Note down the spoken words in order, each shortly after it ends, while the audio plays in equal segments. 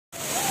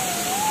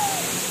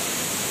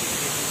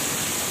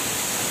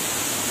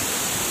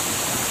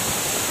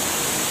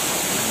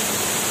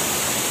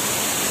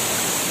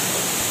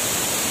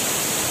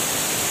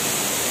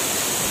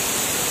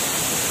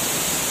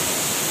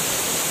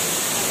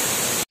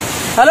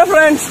Hello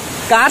friends,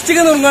 കാർഷിക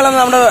നുറുങ്ങുകൾ എന്ന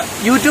നമ്മുടെ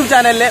യൂട്യൂബ്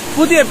ചാനലിലെ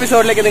പുതിയ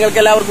എപ്പിസോഡിലേക്ക് നിങ്ങൾക്ക്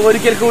എല്ലാവർക്കും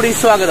ഒരിക്കൽ കൂടി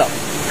സ്വാഗതം.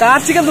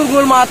 കാർഷിക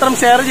നുറുങ്ങുകൾ മാത്രം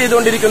ഷെയർ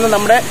ചെയ്തുകൊണ്ടിരിക്കുന്ന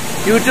നമ്മുടെ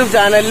യൂട്യൂബ്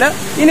ചാനലിൽ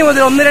ഇനി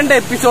മുതൽ 1-2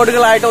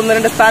 എപ്പിസോഡുകളായിട്ട്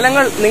 1-2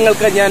 സ്ഥലങ്ങൾ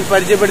നിങ്ങൾക്ക് ഞാൻ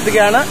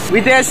പരിചയപ്പെടുത്തുകയാണ്.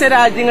 വിദേശ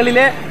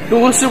രാജ്യങ്ങളിലെ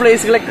ടൂറിസ്റ്റ്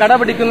പ്ലേസുകളെ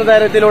കടപിടിക്കുന്ന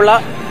തരത്തിലുള്ള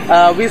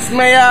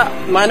വിസ്മയ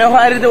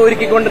മനോഹാരിത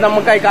ഒരുക്കിക്കൊണ്ട്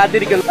നമുക്കായി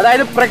കാത്തിരിക്കുന്നു.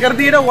 അതായത്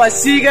പ്രകൃതിയുടെ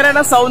വശീകരണ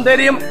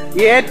സൗന്ദര്യം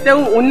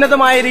ഏറ്റവും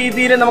ഉന്നതമായ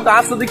രീതിയിൽ നമുക്ക്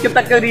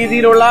ആസ്വദിക്കത്തക്ക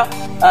രീതിയിലുള്ള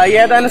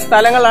ഏതാനും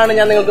സ്ഥലങ്ങളാണ്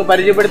ഞാൻ നിങ്ങൾക്ക്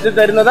പരിചയപ്പെടുത്തി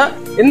തരുന്നത്.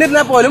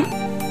 എന്നിരുന്നാൽ പോലും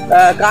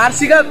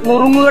കാർഷിക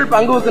നുറുങ്ങുകൾ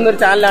പങ്കുവെക്കുന്ന ഒരു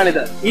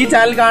ചാനലാണിത്. ഈ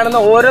ചാനൽ കാണുന്ന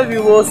ഓരോ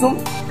വ്യൂവേഴ്സും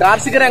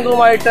കാർഷിക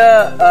രംഗവുമായിട്ട്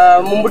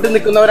മുമ്പിട്ട്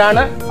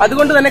നിൽക്കുന്നവരാണ്.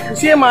 അതുകൊണ്ട് തന്നെ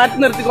കൃഷിയെ മാറ്റി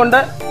നിർത്തിക്കൊണ്ട്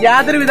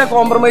യാതൊരുവിധ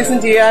കോംപ്രമൈസും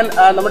ചെയ്യാൻ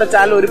നമ്മുടെ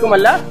ചാനൽ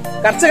ഒരുക്കമല്ല.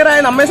 കർഷകരായ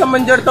നമ്മെ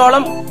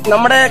സംബന്ധിച്ചിടത്തോളം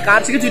നമ്മുടെ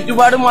കാർഷിക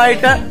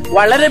ചുറ്റുപാടുമായിട്ട്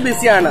വളരെ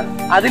ബിസിയാണ്.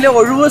 അതിലെ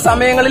ഒഴിവ്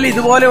സമയങ്ങളിൽ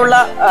ഇതുപോലെയുള്ള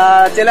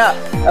ചില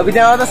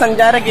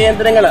വിനോദസഞ്ചാര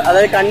കേന്ദ്രങ്ങൾ,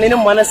 അതായത്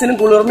കണ്ണിനും മനസ്സിനും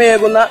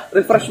കുളിർമയേകുന്ന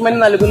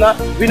റിഫ്രഷ്മെന്റ് നൽകുന്ന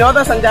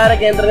വിനോദസഞ്ചാര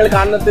കേന്ദ്രങ്ങൾ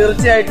കാണുന്നത്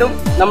തീർച്ചയായിട്ടും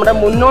നമ്മുടെ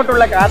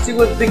മുന്നോട്ടുള്ള കാർഷിക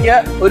വൃത്തിക്ക്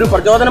ഒരു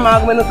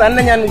പ്രചോദനമാകുമെന്ന്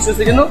തന്നെ ഞാൻ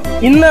വിശ്വസിക്കുന്നു.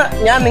 ഇന്ന്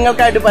ഞാൻ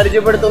നിങ്ങൾക്കായിട്ട്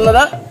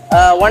പരിചയപ്പെടുത്തുന്നത്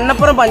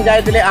വണ്ണപ്പുറം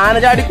പഞ്ചായത്തിലെ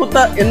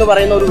ആനചാടിക്കുത്ത് എന്ന്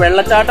പറയുന്ന ഒരു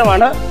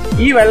വെള്ളച്ചാട്ടമാണ്.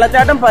 ഈ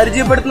വെള്ളച്ചാട്ടം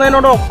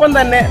പരിചയപ്പെടുത്തുന്നതിനോടൊപ്പം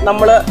തന്നെ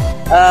നമ്മള്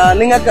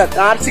നിങ്ങൾക്ക്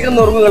കാർഷിക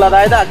നുറുങ്ങുകൾ,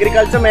 അതായത്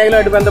അഗ്രികൾച്ചർ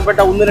മേഖലയുമായിട്ട് ബന്ധപ്പെട്ട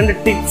 1-2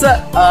 ടിപ്സ്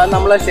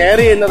നമ്മൾ ഷെയർ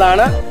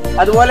ചെയ്യുന്നതാണ്.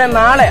 അതുപോലെ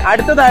നാളെ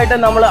അടുത്തതായിട്ട്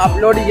നമ്മൾ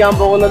അപ്ലോഡ് ചെയ്യാൻ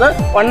പോകുന്നത്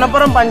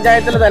വണ്ണപ്പുറം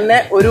പഞ്ചായത്തിൽ തന്നെ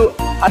ഒരു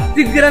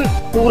അത്യുഗ്രൻ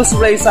ടൂറിസ്റ്റ്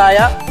പ്ലേസ് ആയ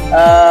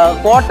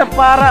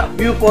കോട്ടപ്പാറ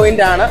വ്യൂ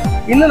പോയിന്റ് ആണ്.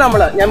 ഇന്ന്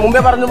ഞാൻ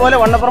മുമ്പേ പറഞ്ഞതുപോലെ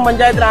വണ്ണപ്പുറം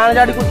പഞ്ചായത്തിൽ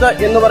ആനചാടിക്കുത്ത്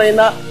എന്ന്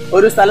പറയുന്ന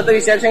ഒരു സ്ഥലത്തെ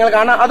വിശേഷങ്ങൾ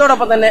കാണാം.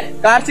 അതോടൊപ്പം തന്നെ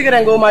കാർഷിക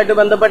രംഗവുമായിട്ട്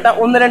ബന്ധപ്പെട്ട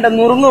 1-2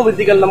 നുറുങ്ങു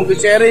വിദ്യകൾ നമുക്ക്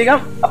ഷെയർ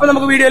ചെയ്യാം. അപ്പൊ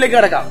നമുക്ക് വീഡിയോയിലേക്ക്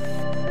കിടക്കാം.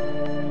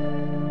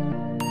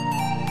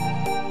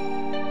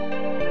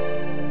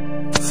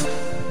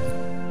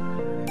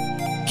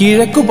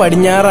 കിഴക്കു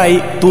പടിഞ്ഞാറായി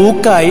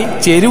തൂക്കായി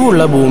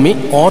ചെരിവുള്ള ഭൂമി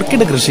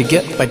ഓർക്കിഡ് കൃഷിക്ക്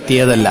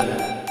പറ്റിയതല്ല.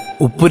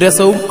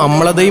 ഉപ്പുരസവും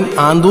അമ്ലതയും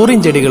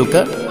ആന്തൂറിയം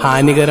ചെടികൾക്ക്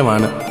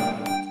ഹാനികരമാണ്.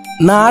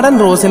 നാടൻ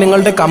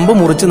റോസിനങ്ങളുടെ കമ്പ്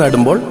മുറിച്ച്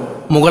നടുമ്പോൾ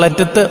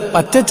മുകളറ്റത്ത്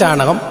പച്ച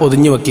ചാണകം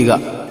പൊതിഞ്ഞു വയ്ക്കുക.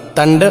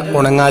 തണ്ട്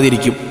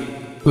ഉണങ്ങാതിരിക്കും.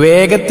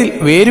 വേഗത്തിൽ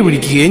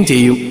വേരുപിടിക്കുകയും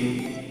ചെയ്യും.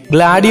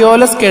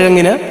 ഗ്ലാഡിയോലസ്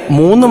കിഴങ്ങിന്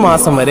 3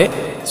 മാസം വരെ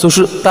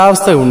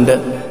സുഷുപ്താവസ്ഥയുണ്ട്.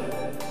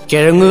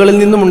 കിഴങ്ങുകളിൽ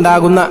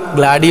നിന്നുമുണ്ടാകുന്ന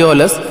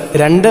ഗ്ലാഡിയോലസ്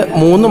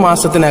 2-3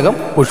 മാസത്തിനകം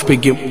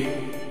പുഷ്പിക്കും.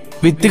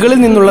 വിത്തുകളിൽ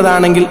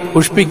നിന്നുള്ളതാണെങ്കിൽ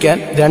പുഷ്പിക്കാൻ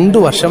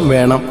 2 വർഷം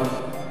വേണം.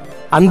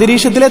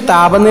 അന്തരീക്ഷത്തിലെ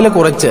താപനില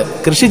കുറച്ച്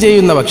കൃഷി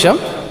ചെയ്യുന്ന പക്ഷം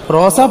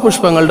റോസാ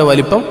പുഷ്പങ്ങളുടെ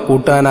വലിപ്പം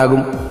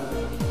കൂട്ടാനാകും.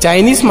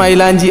 ചൈനീസ്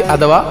മൈലാഞ്ചി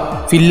അഥവാ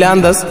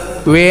ഫില്ലാന്തസ്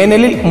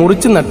വേനലിൽ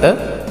മുറിച്ചു നട്ട്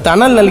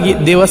തണൽ നൽകി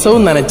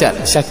ദിവസവും നനച്ചാൽ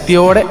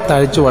ശക്തിയോടെ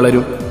തഴച്ചു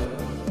വളരും.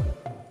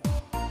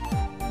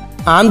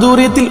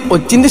 ആന്തൂറിയത്തിൽ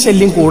ഒച്ചിന്റെ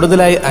ശല്യം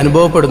കൂടുതലായി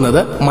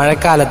അനുഭവപ്പെടുന്നത്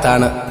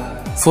മഴക്കാലത്താണ്.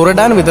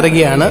 ഫുറഡാൻ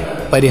വിതറുകയാണ്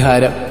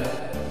പരിഹാരം.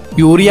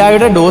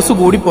 യൂറിയയുടെ ഡോസ്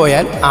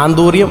കൂടിപ്പോയാൽ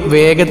ആന്തൂറിയം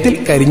വേഗത്തിൽ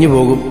കരിഞ്ഞു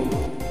പോകും.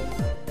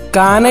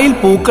 കാനയിൽ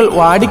പൂക്കൾ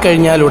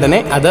വാടിക്കഴിഞ്ഞാലുടനെ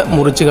അത്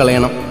മുറിച്ചു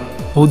കളയണം.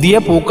 പുതിയ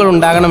പൂക്കൾ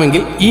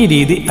ഉണ്ടാകണമെങ്കിൽ ഈ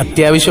രീതി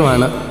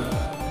അത്യാവശ്യമാണ്.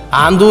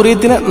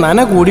 ആന്തൂറിയത്തിന്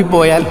നന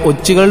കൂടിപ്പോയാൽ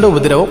ഒച്ചുകളുടെ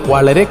ഉപദ്രവം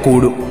വളരെ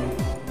കൂടും.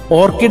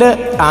 ഓർക്കിഡ്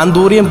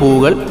ആന്തൂറിയം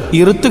പൂവുകൾ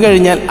ഇറുത്തു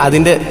കഴിഞ്ഞാൽ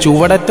അതിന്റെ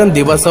ചുവടറ്റം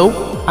ദിവസവും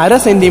 1/2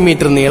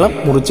 സെന്റിമീറ്റർ നീളം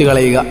മുറിച്ചു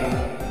കളയുക.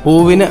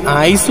 പൂവിന്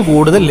ആയുസ്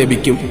കൂടുതൽ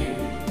ലഭിക്കും.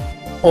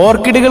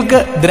 ഓർക്കിഡുകൾക്ക്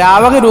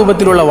ദ്രാവക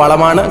രൂപത്തിലുള്ള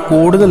വളമാണ്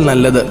കൂടുതൽ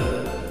നല്ലത്.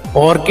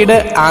 ഓർക്കിഡ്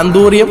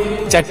ആന്തൂറിയം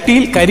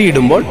ചട്ടിയിൽ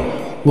കരിയിടുമ്പോൾ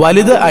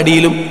വലുത്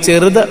അടിയിലും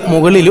ചെറുത്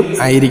മുകളിലും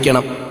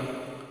ആയിരിക്കണം.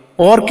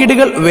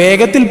 ഓർക്കിഡുകൾ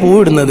വേഗത്തിൽ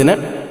പൂവിടുന്നതിന്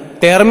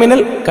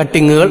ടെർമിനൽ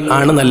കട്ടിങ്ങുകൾ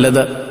ആണ്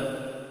നല്ലത്.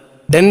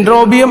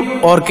 ഡെൻഡ്രോബിയം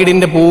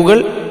ഓർക്കിഡിന്റെ പൂവുകൾ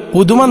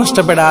പുതുമ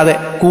നഷ്ടപ്പെടാതെ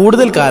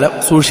കൂടുതൽ കാലം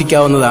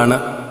സൂക്ഷിക്കാവുന്നതാണ്.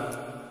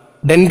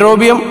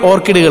 ഡെൻഡ്രോബിയം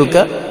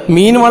ഓർക്കിഡുകൾക്ക്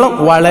മീൻവളം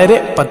വളരെ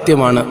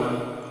പഥ്യമാണ്.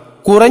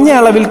 കുറഞ്ഞ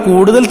അളവിൽ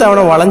കൂടുതൽ തവണ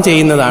വളം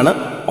ചെയ്യുന്നതാണ്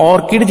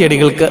ഓർക്കിഡ്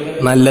ചെടികൾക്ക്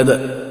നല്ലത്.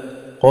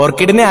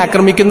 ഓർക്കിഡിനെ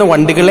ആക്രമിക്കുന്ന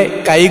വണ്ടുകളെ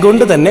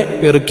കൈകൊണ്ട് തന്നെ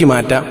പെറുക്കി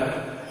മാറ്റാം.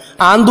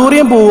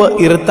 ആന്തൂറിയം പൂവ്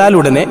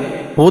ഇറുത്താലുടനെ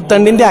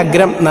പൂത്തണ്ടിന്റെ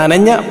അഗ്രം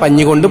നനഞ്ഞ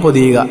പഞ്ഞുകൊണ്ട്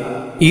പൊതിയുക.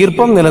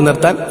 ഈർപ്പം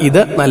നിലനിർത്താൻ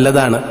ഇത്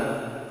നല്ലതാണ്.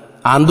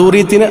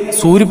 ആന്തൂറിയത്തിന്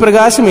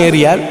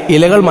സൂര്യപ്രകാശമേറിയാൽ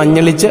ഇലകൾ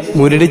മഞ്ഞളിച്ച്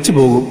മുരടിച്ചു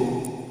പോകും.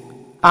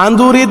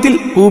 ആന്തൂറിയത്തിൽ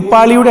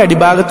പൂപ്പാളിയുടെ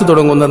അടിഭാഗത്ത്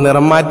തുടങ്ങുന്ന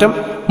നിറം മാറ്റം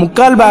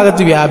 3/4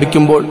 ഭാഗത്ത്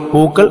വ്യാപിക്കുമ്പോൾ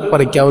പൂക്കൾ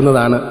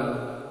പറിക്കാവുന്നതാണ്.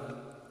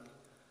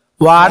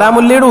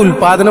 വാടാമുല്ലയുടെ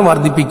ഉൽപാദനം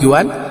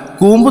വർദ്ധിപ്പിക്കുവാൻ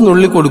കൂമ്പ്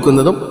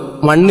നുള്ളിക്കൊടുക്കുന്നതും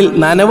മണ്ണിൽ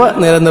നനവ്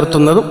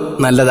നിലനിർത്തുന്നതും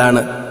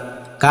നല്ലതാണ്.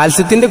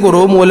 കാൽസ്യത്തിന്റെ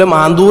കുറവ് മൂലം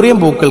ആന്തൂറിയം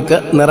പൂക്കൾക്ക്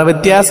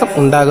നിറവ്യത്യാസം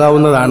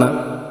ഉണ്ടാകാവുന്നതാണ്.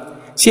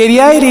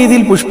 ശരിയായ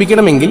രീതിയിൽ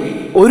പുഷ്പിക്കണമെങ്കിൽ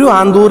ഒരു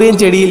ആന്തൂറിയം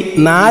ചെടിയിൽ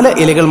 4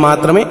 ഇലകൾ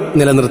മാത്രമേ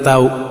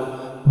നിലനിർത്താവൂ.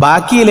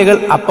 ബാക്കി ഇലകൾ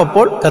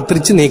അപ്പോൾ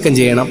കത്തിരിച്ച് നീക്കം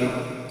ചെയ്യണം.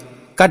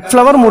 കട്ട്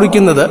ഫ്ലവർ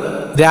മുറിക്കുന്നത്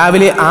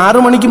രാവിലെ 6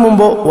 മണിക്ക്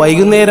മുമ്പോ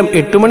വൈകുന്നേരം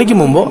 8 മണിക്ക്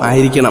മുമ്പോ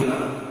ആയിരിക്കണം.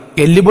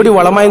 എല്ലുപൊടി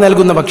വളമായി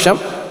നൽകുന്ന പക്ഷം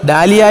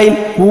ഡാലിയായിൽ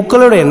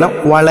പൂക്കളുടെ എണ്ണം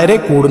വളരെ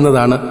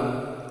കൂടുന്നതാണ്.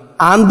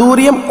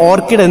 ആന്തൂറിയം,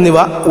 ഓർക്കിഡ് എന്നിവ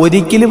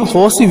ഒരിക്കലും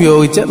ഹോസ്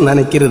ഉപയോഗിച്ച്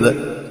നനയ്ക്കരുത്.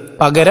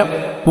 പകരം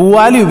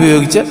പൂവാലി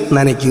ഉപയോഗിച്ച്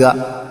നനയ്ക്കുക.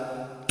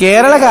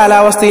 കേരള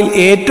കാലാവസ്ഥയിൽ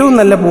ഏറ്റവും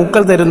നല്ല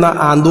പൂക്കൾ തരുന്ന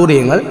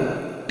ആന്തൂറിയങ്ങൾ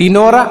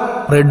ടിനോറ,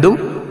 റെഡും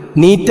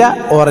നീറ്റ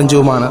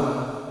ഓറഞ്ചുമാണ്.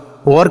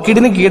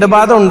 ഓർക്കിഡിന്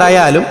കീടബാധ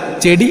ഉണ്ടായാലും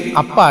ചെടി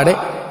അപ്പാടെ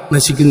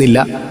നശിക്കുന്നില്ല.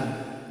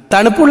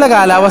 തണുപ്പുള്ള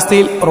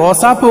കാലാവസ്ഥയിൽ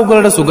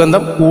റോസാപ്പൂക്കളുടെ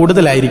സുഗന്ധം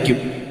കൂടുതലായിരിക്കും.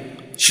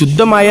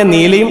 ശുദ്ധമായ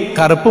നീലയും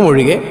കറുപ്പും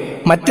ഒഴികെ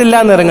മറ്റെല്ലാ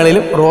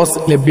നിറങ്ങളിലും റോസ്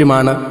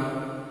ലഭ്യമാണ്.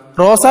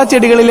 റോസാ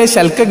ചെടികളിലെ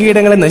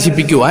ശൽക്കകീടങ്ങളെ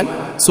നശിപ്പിക്കുവാൻ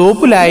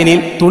സോപ്പ്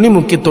ലായനിയിൽ തുണി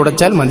മുക്കി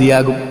തുടച്ചാൽ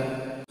മതിയാകും.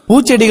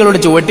 പൂച്ചെടികളുടെ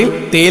ചുവട്ടിൽ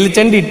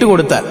തേയിലച്ചണ്ടി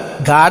ഇട്ടുകൊടുത്താൽ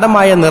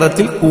ഗാഢമായ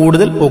നിറത്തിൽ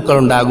കൂടുതൽ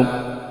പൂക്കളുണ്ടാകും.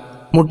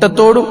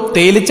 മുട്ടത്തോടും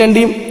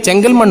തേയിലച്ചണ്ടിയും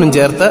ചെങ്കൽ മണ്ണും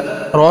ചേർത്ത്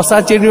റോസാ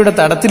ചെടിയുടെ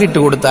തടത്തിലിട്ട്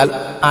കൊടുത്താൽ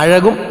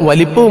അഴകും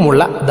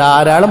വലിപ്പവുമുള്ള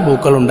ധാരാളം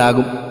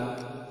പൂക്കളുണ്ടാകും.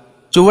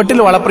 ചുവട്ടിൽ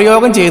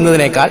വളപ്രയോഗം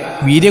ചെയ്യുന്നതിനേക്കാൾ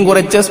വീര്യം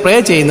കുറച്ച് സ്പ്രേ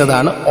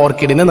ചെയ്യുന്നതാണ്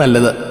ഓർക്കിഡിന്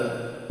നല്ലത്.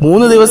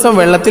 3 ദിവസം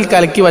വെള്ളത്തിൽ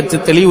കലക്കി വച്ച്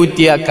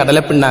തെളിയൂറ്റിയ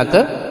കടലപ്പിണ്ണാക്ക്,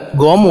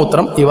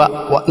 ഗോമൂത്രം ഇവ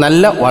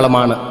നല്ല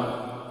വളമാണ്.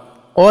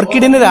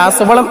 ഓർക്കിഡിന്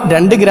രാസവളം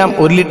 2 ഗ്രാം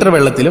 1 ലിറ്റർ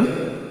വെള്ളത്തിലും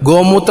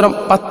ഗോമൂത്രം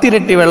 10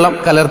 ഇരട്ടി വെള്ളം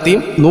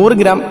കലർത്തിയും 100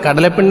 ഗ്രാം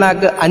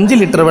കടലപ്പിണ്ണാക്ക് 5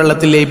 ലിറ്റർ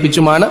വെള്ളത്തിൽ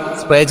ലയിപ്പിച്ചുമാണ്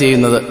സ്പ്രേ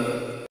ചെയ്യുന്നത്.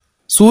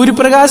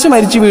 സൂര്യപ്രകാശം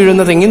അരിച്ചു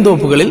വീഴുന്ന തെങ്ങിൻ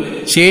തോപ്പുകളിൽ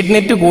ഷെയ്ഡ്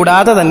നെറ്റ്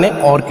കൂടാതെ തന്നെ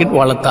ഓർക്കിഡ്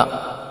വളർത്താം.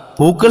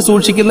 പൂക്കൾ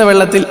സൂക്ഷിക്കുന്ന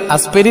വെള്ളത്തിൽ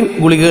അസ്പെരിൻ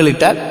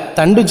ഗുളികകളിട്ടാൽ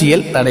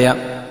തണ്ടുചീയൽ തടയാം.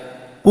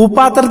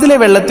 പൂപ്പാത്രത്തിലെ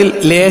വെള്ളത്തിൽ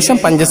ലേശം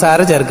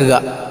പഞ്ചസാര ചേർക്കുക.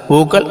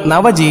 പൂക്കൾ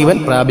നവജീവൻ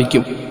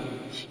പ്രാപിക്കും.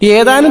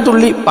 ഏതാനും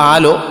തുള്ളി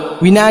പാലോ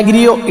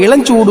വിനാഗിരിയോ ഇളം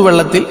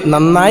ചൂടുവെള്ളത്തിൽ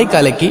നന്നായി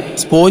കലക്കി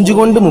സ്പോഞ്ച്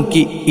കൊണ്ട്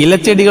മുക്കി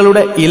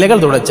ഇലച്ചെടികളുടെ ഇലകൾ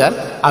തുടച്ചാൽ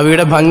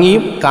അവയുടെ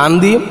ഭംഗിയും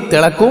കാന്തിയും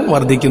തിളക്കവും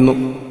വർദ്ധിക്കുന്നു.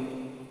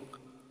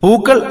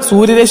 പൂക്കൾ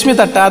സൂര്യരശ്മി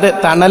തട്ടാതെ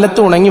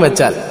തണലത്ത് ഉണങ്ങി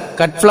വച്ചാൽ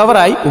കട്ട്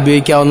ഫ്ലവറായി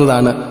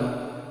ഉപയോഗിക്കാവുന്നതാണ്.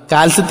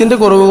 കാൽസ്യത്തിന്റെ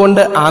കുറവ്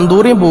കൊണ്ട്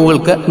ആന്തൂറിയം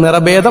പൂവുകൾക്ക്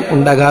നിറഭേദം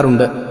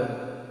ഉണ്ടാകാറുണ്ട്.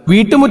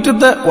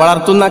 വീട്ടുമുറ്റത്ത്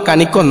വളർത്തുന്ന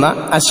കണിക്കൊന്ന,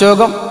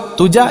 അശോകം,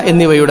 തുജ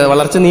എന്നിവയുടെ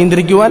വളർച്ച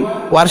നിയന്ത്രിക്കുവാൻ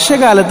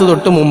വർഷകാലത്ത്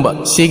തൊട്ടു മുമ്പ്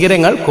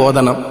ശിഖരങ്ങൾ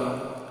കോതണം.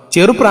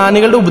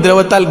 ചെറുപ്രാണികളുടെ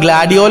ഉപദ്രവത്താൽ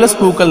ഗ്ലാഡിയോലസ്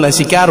പൂക്കൾ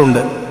നശിക്കാറുണ്ട്.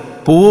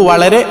 പൂവ്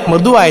വളരെ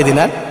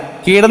മൃദുവായതിനാൽ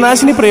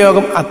കീടനാശിനി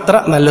പ്രയോഗം അത്ര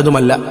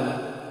നല്ലതുമല്ല.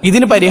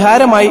 ഇതിന്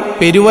പരിഹാരമായി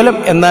പെരുവലം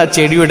എന്ന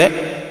ചെടിയുടെ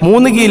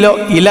 3 കിലോ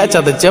ഇല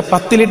ചതച്ച്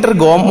 10 ലിറ്റർ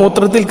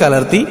ഗോമൂത്രത്തിൽ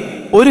കലർത്തി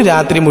ഒരു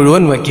രാത്രി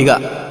മുഴുവൻ വയ്ക്കുക.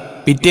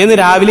 പിറ്റേന്ന്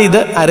രാവിലെ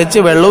ഇത് അരച്ച്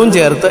വെള്ളവും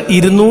ചേർത്ത്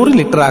 200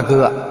 ലിറ്റർ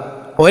ആക്കുക.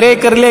 1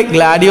 ഏക്കറിലെ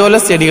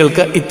ഗ്ലാഡിയോലസ്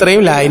ചെടികൾക്ക്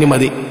ഇത്രയും ലായനി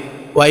മതി.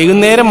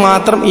 വൈകുന്നേരം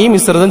മാത്രം ഈ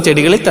മിശ്രിതം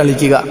ചെടികളിൽ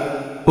തളിക്കുക.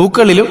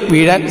 പൂക്കളിലും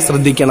വീഴാൻ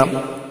ശ്രദ്ധിക്കണം.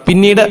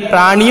 പിന്നീട്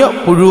പ്രാണിയോ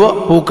പുഴുവോ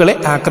പൂക്കളെ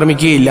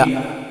ആക്രമിക്കുകയില്ല.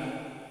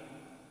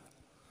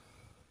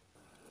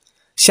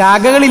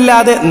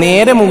 ശാഖകളില്ലാതെ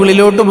നേരെ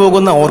മുകളിലോട്ട്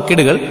പോകുന്ന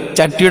ഓർക്കിഡുകൾ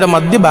ചട്ടിയുടെ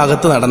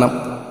മധ്യഭാഗത്ത് നടണം.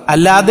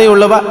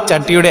 അല്ലാതെയുള്ളവ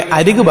ചട്ടിയുടെ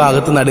അരികു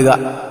ഭാഗത്ത് നടുക.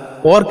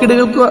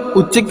 ഓർക്കിഡുകൾക്ക്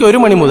ഉച്ചയ്ക്ക് 1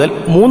 മണി മുതൽ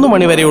 3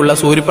 മണി വരെയുള്ള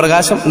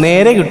സൂര്യപ്രകാശം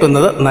നേരെ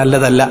കിട്ടുന്നത്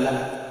നല്ലതല്ല.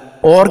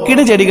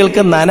 ഓർക്കിഡ്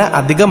ചെടികൾക്ക് നന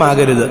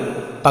അധികമാകരുത്.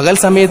 പകൽ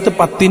സമയത്ത്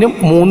 10നും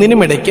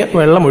 3നും ഇടയ്ക്ക്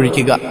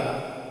വെള്ളമൊഴിക്കുക.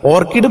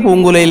 ഓർക്കിഡ്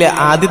പൂങ്കുലയിലെ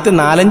ആദ്യത്തെ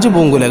 4-5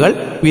 പൂങ്കുലകൾ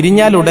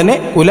വിരിഞ്ഞാലുടനെ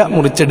കുല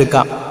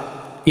മുറിച്ചെടുക്കാം.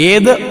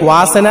 ഏത്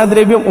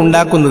വാസനാദ്രവ്യം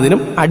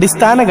ഉണ്ടാക്കുന്നതിനും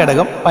അടിസ്ഥാന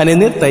ഘടകം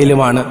പനിനീർ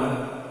തൈലമാണ്.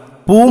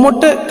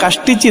 പൂമൊട്ട്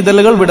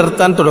കഷ്ടിച്ചിതളുകൾ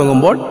വിടർത്താൻ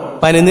തുടങ്ങുമ്പോൾ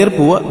പനിനീർ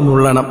പൂവ്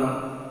നുള്ളണം.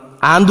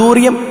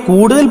 ആന്തൂറിയം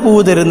കൂടുതൽ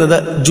പൂവ് തരുന്നത്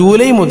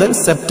ജൂലൈ മുതൽ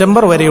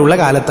സെപ്റ്റംബർ വരെയുള്ള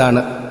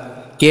കാലത്താണ്.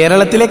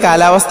 കേരളത്തിലെ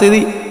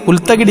കാലാവസ്ഥിതി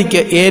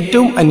പുൽത്തകിടിക്ക്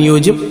ഏറ്റവും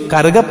അനുയോജ്യം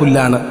കറുക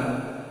പുല്ലാണ്.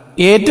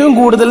 ഏറ്റവും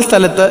കൂടുതൽ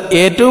സ്ഥലത്ത്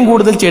ഏറ്റവും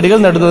കൂടുതൽ ചെടികൾ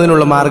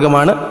നടുന്നതിനുള്ള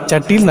മാർഗമാണ്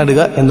ചട്ടിയിൽ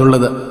നടുക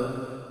എന്നുള്ളത്.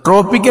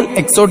 ട്രോപ്പിക്കൽ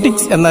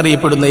എക്സോട്ടിക്സ്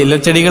എന്നറിയപ്പെടുന്ന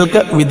ഇലച്ചെടികൾക്ക്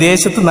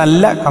വിദേശത്ത്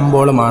നല്ല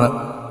കമ്പോളമാണ്.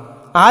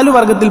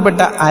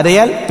 ആലുവർഗത്തിൽപ്പെട്ട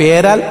അരയാൽ,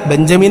 പേരാൽ,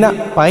 ബെഞ്ചമിന,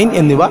 പൈൻ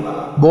എന്നിവ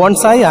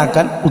ബോൺസായി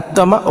ആക്കാൻ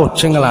ഉത്തമ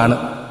വൃക്ഷങ്ങളാണ്.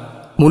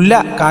 മുല്ല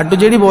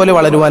കാട്ടുചെടി പോലെ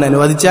വളരുവാൻ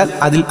അനുവദിച്ചാൽ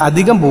അതിൽ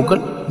അധികം പൂക്കൾ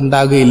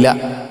ഉണ്ടാകുകയില്ല.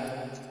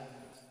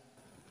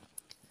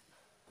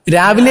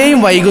 രാവിലെയും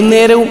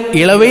വൈകുന്നേരവും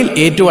ഇളവയിൽ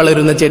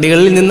ഏറ്റുവളരുന്ന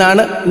ചെടികളിൽ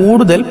നിന്നാണ്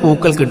കൂടുതൽ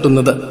പൂക്കൾ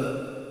കിട്ടുന്നത്.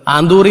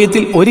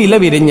 ആന്തൂറിയത്തിൽ 1 ഇല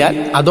വിരിഞ്ഞാൽ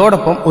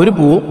അതോടൊപ്പം 1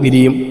 പൂവും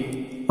വിരിയും.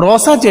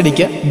 റോസാ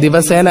ചെടിക്ക്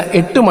ദിവസേന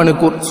 8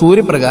 മണിക്കൂർ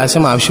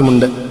സൂര്യപ്രകാശം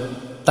ആവശ്യമുണ്ട്.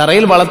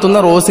 തറയിൽ വളർത്തുന്ന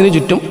റോസിന്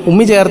ചുറ്റും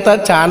ഉമ്മി ചേർത്ത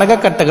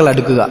ചാണകക്കട്ടകൾ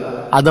അടുക്കുക.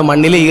 അത്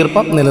മണ്ണിലെ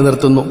ഈർപ്പം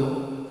നിലനിർത്തുന്നു.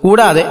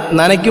 കൂടാതെ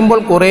നനയ്ക്കുമ്പോൾ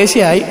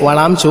കുറേശ്ശെയായി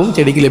വളാംശവും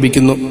ചെടിക്ക്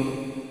ലഭിക്കുന്നു.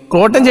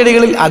 ക്രോട്ടൻ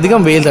ചെടികളിൽ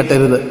അധികം വെയിൽ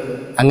തട്ടരുത്.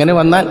 അങ്ങനെ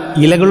വന്നാൽ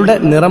ഇലകളുടെ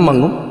നിറം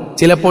മങ്ങും.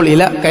 ചിലപ്പോൾ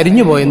ഇല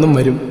കരിഞ്ഞുപോയെന്നും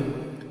വരും.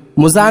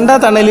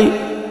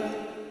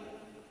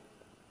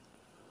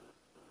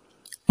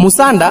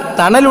 മുസാണ്ട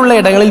തണലുള്ള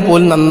ഇടങ്ങളിൽ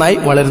പോലും നന്നായി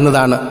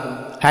വളരുന്നതാണ്.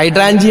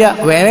 ഹൈഡ്രാഞ്ചിയ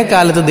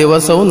വേനൽക്കാലത്ത്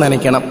ദിവസവും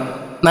നനയ്ക്കണം.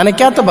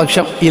 നനയ്ക്കാത്ത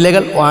പക്ഷം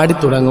ഇലകൾ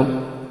വാടിത്തുടങ്ങും.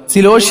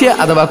 സിലോഷ്യ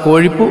അഥവാ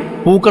കോഴിപ്പൂ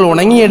പൂക്കൾ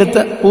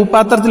ഉണങ്ങിയെടുത്ത്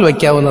പൂപ്പാത്രത്തിൽ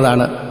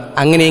വയ്ക്കാവുന്നതാണ്.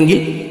 അങ്ങനെയെങ്കിൽ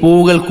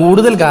പൂവുകൾ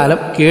കൂടുതൽ കാലം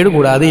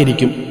കേടുകൂടാതെ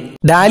ഇരിക്കും.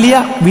 ഡാലിയ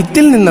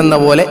വിത്തിൽ നിന്നെന്ന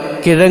പോലെ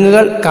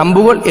കിഴങ്ങുകൾ,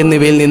 കമ്പുകൾ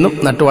എന്നിവയിൽ നിന്നും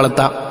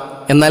നട്ടുവളർത്താം.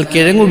 എന്നാൽ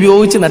കിഴങ്ങ്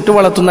ഉപയോഗിച്ച്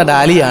നട്ടുവളർത്തുന്ന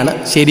ഡാലിയാണ്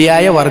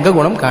ശരിയായ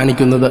വർഗ്ഗഗുണം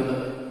കാണിക്കുന്നത്.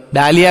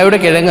 ഡാലിയയുടെ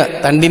കിഴങ്ങ്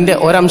തണ്ടിന്റെ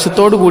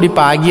ഒരംശത്തോടു കൂടി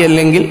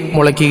പാകിയല്ലെങ്കിൽ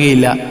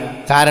മുളയ്ക്കുകയില്ല.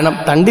 കാരണം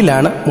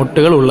തണ്ടിലാണ്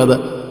മുട്ടുകൾ ഉള്ളത്.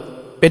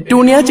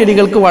 പെറ്റൂണിയ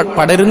ചെടികൾക്ക്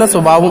പടരുന്ന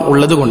സ്വഭാവം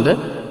ഉള്ളതുകൊണ്ട്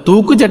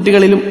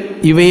തൂക്കുചട്ടികളിലും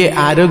ഇവയെ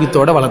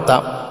ആരോഗ്യത്തോടെ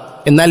വളർത്താം.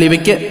 എന്നാൽ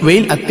ഇവയ്ക്ക്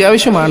വെയിൽ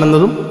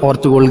അത്യാവശ്യമാണെന്നതും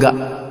ഓർത്തുകൊള്ളുക.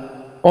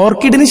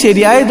 ഓർക്കിഡിന്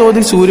ശരിയായ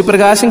തോതിൽ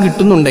സൂര്യപ്രകാശം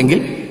കിട്ടുന്നുണ്ടെങ്കിൽ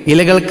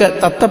ഇലകൾക്ക്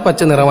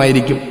തത്തപ്പച്ച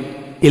നിറമായിരിക്കും.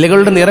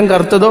 ഇലകളുടെ നിറം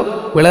കറുത്തതോ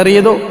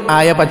വിളറിയതോ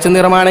ആയ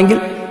പച്ചനിറമാണെങ്കിൽ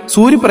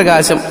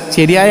സൂര്യപ്രകാശം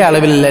ശരിയായ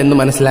അളവിലില്ല എന്ന്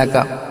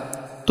മനസ്സിലാക്കാം.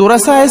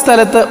 തുറസായ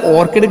സ്ഥലത്ത്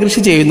ഓർക്കിഡ്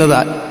കൃഷി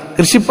ചെയ്യുന്നതാൽ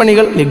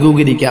കൃഷിപ്പണികൾ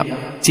ലഘൂകരിക്കാം,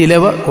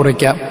 ചിലവ്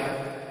കുറയ്ക്കാം.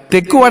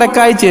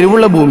 തെക്കുവടക്കായി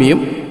ചെരിവുള്ള ഭൂമിയും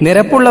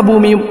നിരപ്പുള്ള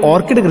ഭൂമിയും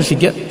ഓർക്കിഡ്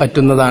കൃഷിക്ക്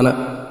പറ്റുന്നതാണ്.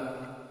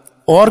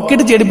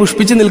 ഓർക്കിഡ് ചെടി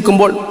പുഷ്പിച്ചു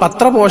നിൽക്കുമ്പോൾ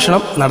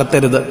പത്രപോഷണം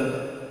നടത്തരുത്.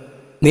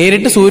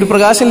 നേരിട്ട്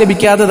സൂര്യപ്രകാശം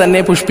ലഭിക്കാതെ തന്നെ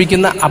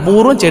പുഷ്പിക്കുന്ന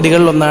അപൂർവം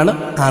ചെടികളിലൊന്നാണ്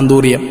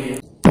ആന്തൂറിയം.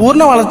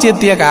 പൂർണ്ണ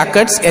വളർച്ചയെത്തിയ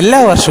കാക്കട്സ് എല്ലാ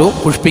വർഷവും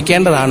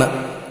പുഷ്പിക്കേണ്ടതാണ്.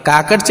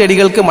 കാക്കട്ട്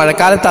ചെടികൾക്ക്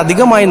മഴക്കാലത്ത്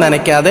അധികമായി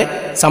നനയ്ക്കാതെ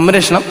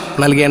സംരക്ഷണം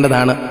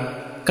നൽകേണ്ടതാണ്.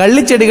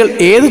 കള്ളിച്ചെടികൾ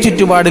ഏതു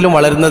ചുറ്റുപാടിലും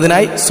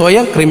വളരുന്നതിനായി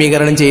സ്വയം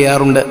ക്രമീകരണം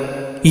ചെയ്യാറുണ്ട്.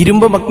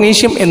 ഇരുമ്പ്,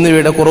 മഗ്നീഷ്യം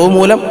എന്നിവയുടെ കുറവ്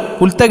മൂലം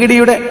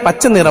പുൽത്തകിടിയുടെ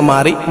പച്ച നിറം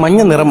മാറി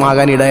മഞ്ഞ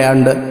നിറമാകാൻ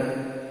ഇടയുണ്ട്.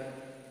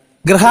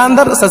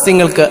 ഗൃഹാന്തർ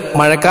സസ്യങ്ങൾക്ക്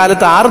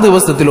മഴക്കാലത്ത് 6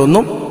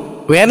 ദിവസത്തിലൊന്നും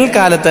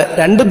വേനൽക്കാലത്ത്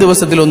 2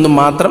 ദിവസത്തിലൊന്നും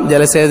മാത്രം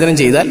ജലസേചനം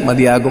ചെയ്താൽ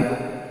മതിയാകും.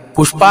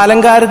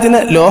 പുഷ്പാലങ്കാരത്തിന്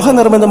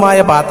ലോഹനിർമ്മിതമായ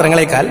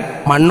പാത്രങ്ങളെക്കാൾ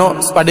മണ്ണോ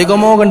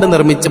സ്ഫടികമോ കൊണ്ട്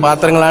നിർമ്മിച്ച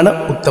പാത്രങ്ങളാണ്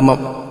ഉത്തമം.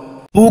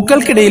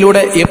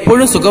 പൂക്കൾക്കിടയിലൂടെ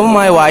എപ്പോഴും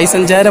സുഗമമായ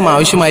വായുസഞ്ചാരം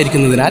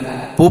ആവശ്യമായിരിക്കുന്നതിനാൽ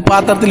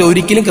പൂപ്പാത്രത്തിൽ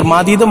ഒരിക്കലും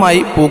ക്രമാതീതമായി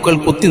പൂക്കൾ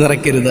കുത്തി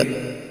നിറയ്ക്കരുത്.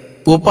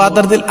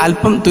 പൂപ്പാത്രത്തിൽ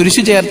അല്പം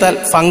തുരിശു ചേർത്താൽ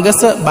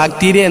ഫംഗസ്,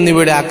 ബാക്ടീരിയ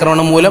എന്നിവയുടെ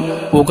ആക്രമണം മൂലം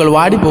പൂക്കൾ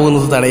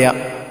വാടിപ്പോകുന്നത് തടയാം.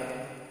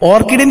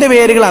 ഓർക്കിഡിന്റെ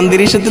വേരുകൾ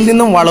അന്തരീക്ഷത്തിൽ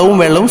നിന്നും വളവും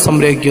വെള്ളവും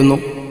സംഗ്രഹിക്കുന്നു.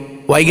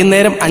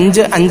 വൈകുന്നേരം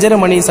 5-5:30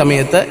 മണി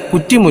സമയത്ത്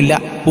കുറ്റിമുല്ല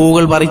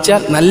പൂവുകൾ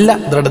പറിച്ചാൽ നല്ല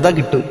ദൃഢത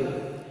കിട്ടും.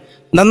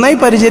 നന്നായി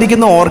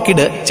പരിചരിക്കുന്ന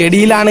ഓർക്കിഡ്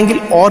ചെടിയിലാണെങ്കിൽ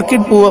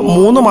ഓർക്കിഡ് പൂവ്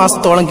 3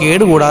 മാസത്തോളം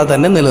കേടുകൂടാതെ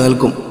തന്നെ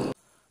നിലനിൽക്കും.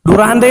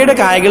 ഡുറാൻഡയുടെ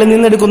കായകളിൽ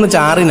നിന്നെടുക്കുന്ന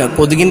ചാറിന്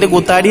കൊതുകിന്റെ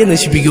കൂത്താടിയെ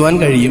നശിപ്പിക്കുവാൻ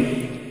കഴിയും.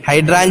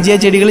 ഹൈഡ്രാഞ്ചിയ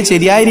ചെടികളിൽ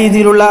ശരിയായ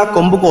രീതിയിലുള്ള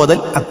കൊമ്പ് കോതൽ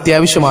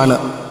അത്യാവശ്യമാണ്.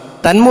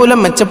 തന്മൂലം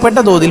മെച്ചപ്പെട്ട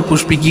തോതിൽ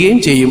പുഷ്പിക്കുകയും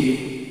ചെയ്യും.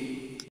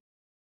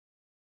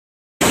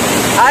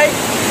 ഹായ്,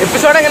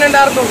 എപ്പിസോഡ് എങ്ങനെ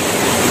ഉണ്ടായിരുന്നു?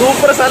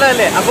 സൂപ്പർ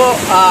സ്ഥലമല്ലേ? അപ്പോൾ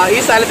ഈ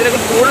സ്ഥലത്തിനെ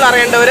കുറിച്ച് കൂടുതൽ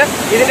അറിയേണ്ടവർ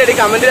ഇതിൻ്റെ ഇടയിൽ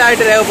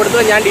കമൻറ്റിലായിട്ട്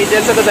രേഖപ്പെടുത്തുക. ഞാൻ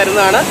ഡീറ്റെയിൽസ് ഒക്കെ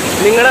തരുന്നതാണ്.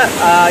 നിങ്ങൾ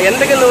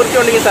എന്തെങ്കിലും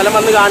നിവൃത്തിയുണ്ടെങ്കിൽ സ്ഥലം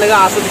വന്ന് കാണുക,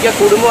 ആസ്വദിക്കുക,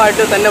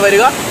 കുടുംബമായിട്ട് തന്നെ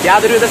വരിക.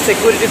 യാതൊരുവിധ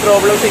സെക്യൂരിറ്റി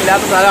പ്രോബ്ലംസ്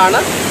ഇല്ലാത്ത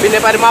സ്ഥലമാണ്.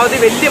 പിന്നെ പരമാവധി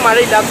വലിയ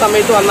മഴയില്ലാത്ത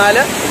സമയത്ത് വന്നാൽ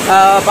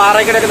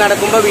പാറയ്ക്കടൊക്കെ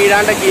നടക്കുമ്പോൾ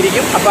വീഴാണ്ടൊക്കെ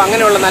ഇരിക്കും. അപ്പോൾ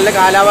അങ്ങനെയുള്ള നല്ല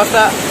കാലാവസ്ഥ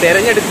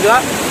തിരഞ്ഞെടുക്കുക.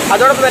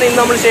 അതോടൊപ്പം തന്നെ ഇന്ന്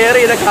നമ്മൾ ഷെയർ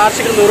ചെയ്ത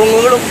കാർഷിക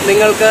നുറുങ്ങുകളും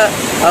നിങ്ങൾക്ക്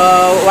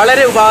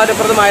വളരെ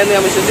ഉപകാരപ്രദമായെന്ന്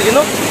ഞാൻ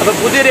വിശ്വസിക്കുന്നു. അപ്പോൾ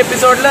പുതിയൊരു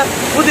എപ്പിസോഡിൽ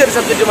പുതിയൊരു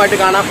സബ്ജക്റ്റുമായിട്ട്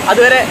കാണാം.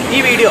 അതുവരെ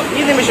ഈ വീഡിയോ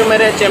ഈ നിമിഷം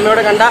വരെ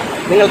ക്ഷമയോടെ കണ്ട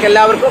നിങ്ങൾക്ക്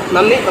എല്ലാവർക്കും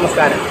നന്ദി,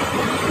 നമസ്കാരം.